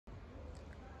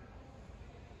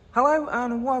Hello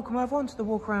and welcome everyone to the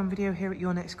walk around video here at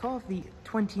Your Next Car, the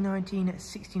 2019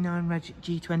 69 Reg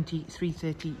G20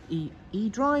 330e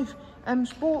eDrive M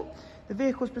Sport. The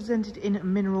vehicle is presented in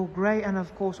mineral grey and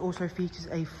of course also features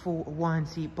a full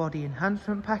YNC body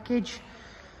enhancement package.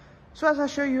 So as I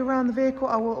show you around the vehicle,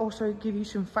 I will also give you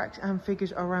some facts and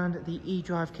figures around the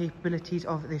eDrive capabilities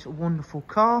of this wonderful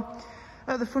car.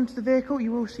 At the front of the vehicle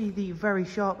you will see the very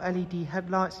sharp LED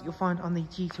headlights that you'll find on the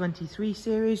G20 3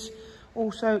 series.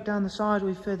 Also down the side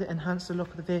we've further enhanced the look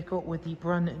of the vehicle with the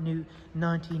brand new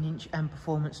 19-inch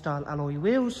Mperformance style alloy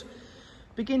wheels.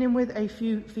 Beginning with a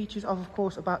few features of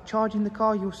course about charging the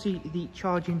car, you'll see the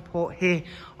charging port here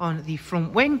on the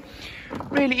front wing.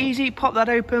 Really easy, pop that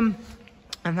open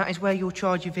and that is where you'll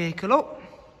charge your vehicle up.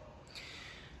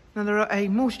 Now there are a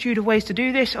multitude of ways to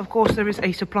do this. Of course there is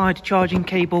a supplied charging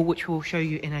cable which we'll show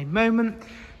you in a moment.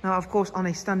 Now of course on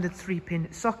a standard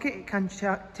 3-pin socket it can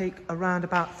take around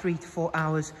about 3 to 4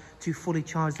 hours to fully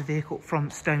charge the vehicle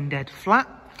from stone dead flat.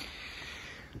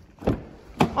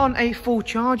 On a full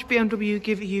charge, BMW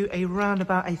give you around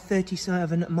about a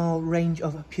 37-mile range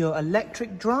of pure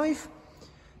electric drive.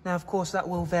 Now of course that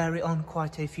will vary on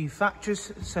quite a few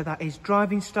factors, so that is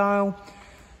driving style,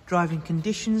 driving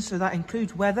conditions, so that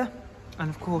includes weather and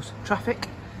of course traffic.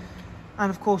 And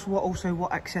of course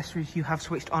what accessories you have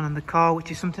switched on in the car,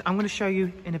 which is something I'm going to show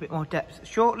you in a bit more depth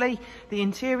shortly. The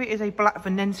interior is a black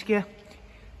Venezia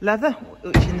leather,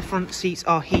 which in the front seats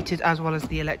are heated as well as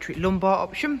the electric lumbar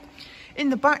option. In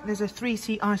the back there's a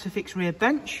 3-seat Isofix rear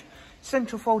bench,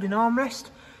 central folding armrest,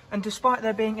 and despite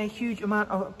there being a huge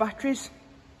amount of batteries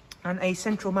and a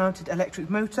central mounted electric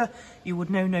motor, you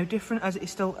would know no different as it is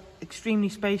still extremely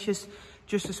spacious,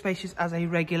 just as spacious as a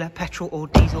regular petrol or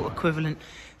diesel equivalent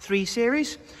 3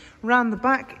 Series. Round the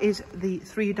back is the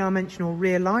 3-dimensional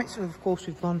rear lights. So of course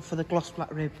we've gone for the gloss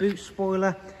black rear boot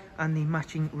spoiler and the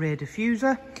matching rear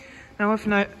diffuser. Now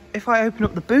if I open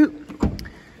up the boot,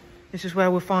 this is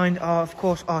where we'll find of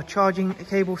course our charging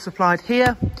cable supplied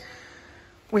here.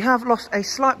 We have lost a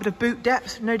slight bit of boot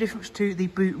depth, no difference to the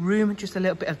boot room, just a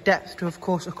little bit of depth to of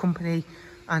course accompany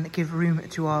and give room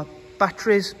to our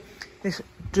batteries. This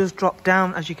does drop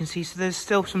down as you can see, so there's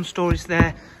still some storage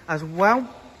there as well.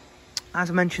 As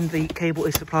I mentioned, the cable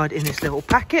is supplied in this little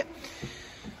packet.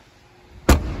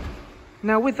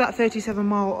 Now with that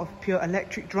 37-mile of pure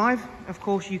electric drive, of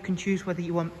course you can choose whether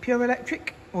you want pure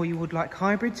electric or you would like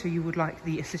hybrid, so you would like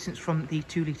the assistance from the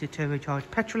 2-litre turbocharged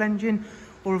petrol engine,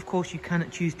 or of course you can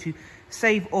choose to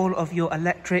save all of your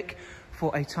electric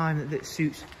for a time that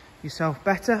suits yourself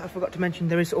better. I forgot to mention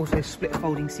there is also split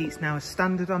folding seats now as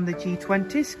standard on the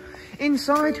G20s.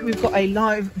 Inside we've got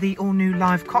the all-new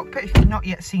live cockpit. If you've not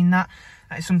yet seen that,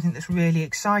 that is something that's really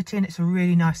exciting. It's a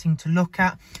really nice thing to look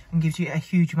at and gives you a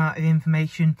huge amount of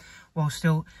information while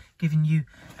still giving you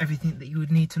everything that you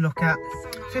would need to look at.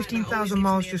 15,000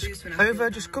 miles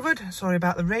just covered. Sorry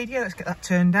about the radio, let's get that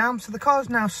turned down. So the car's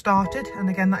now started, and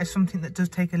again that is something that does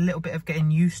take a little bit of getting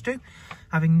used to,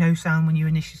 having no sound when you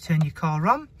initially turn your car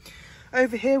on.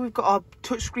 Over here we've got our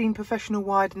touchscreen professional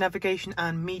wide navigation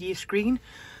and media screen,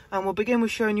 and we'll begin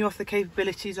with showing you off the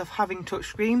capabilities of having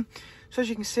touchscreen. So as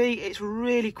you can see, it's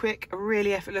really quick,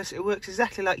 really effortless. It works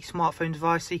exactly like your smartphone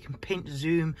device, so you can pinch,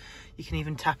 zoom, you can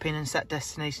even tap in and set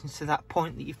destinations to that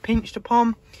point that you've pinched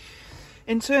upon.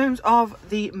 In terms of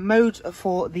the modes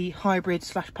for the hybrid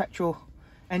 / petrol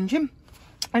engine,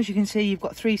 as you can see you've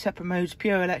got 3 separate modes: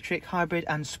 pure electric, hybrid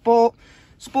and sport.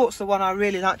 Sport's the one I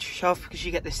really like to show off because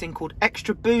you get this thing called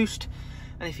extra boost,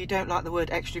 and if you don't like the word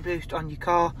extra boost on your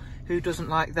car, who doesn't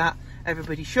like that?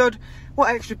 Everybody should. What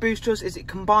extra boost does is it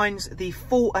combines the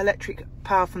full electric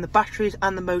power from the batteries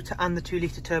and the motor and the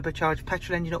 2-litre turbocharged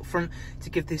petrol engine up front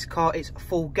to give this car its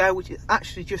full go, which is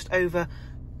actually just over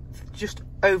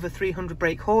 300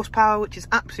 brake horsepower, which is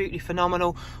absolutely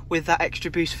phenomenal with that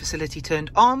extra boost facility turned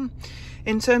on.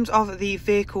 In terms of the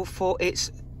vehicle for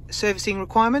its servicing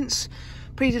requirements,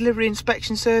 pre-delivery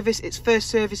inspection service, its first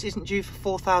service isn't due for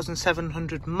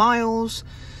 4,700 miles.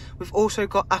 We've also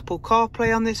got Apple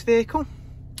CarPlay on this vehicle,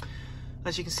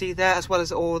 as you can see there, as well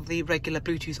as all the regular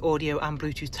Bluetooth audio and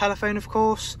Bluetooth telephone of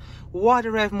course. Wider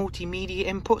Rev multimedia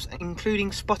inputs including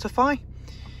Spotify,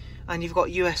 and you've got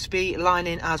USB line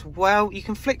in as well. You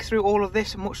can flick through all of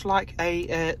this much like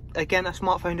again a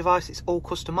smartphone device. It's all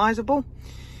customizable.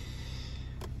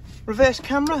 Reverse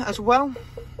camera as well,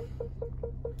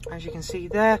 as you can see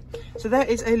there. So there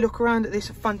is a look around at this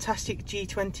fantastic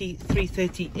G20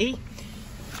 330e.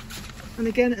 And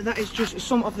again, that is just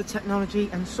some of the technology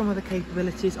and some of the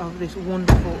capabilities of this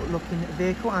wonderful looking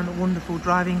vehicle and wonderful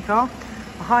driving car.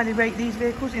 I highly rate these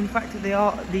vehicles. In fact, they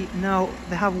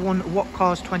have won What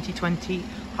Cars 2020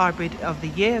 Hybrid of the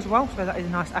Year as well, so that is a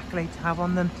nice accolade to have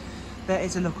on them. There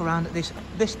is a look around at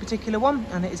this particular one,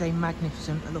 and it is a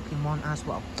magnificent looking one as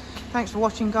well. Thanks for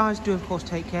watching, guys. Do of course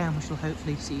take care, and we shall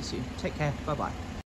hopefully see you soon. Take care. Bye bye.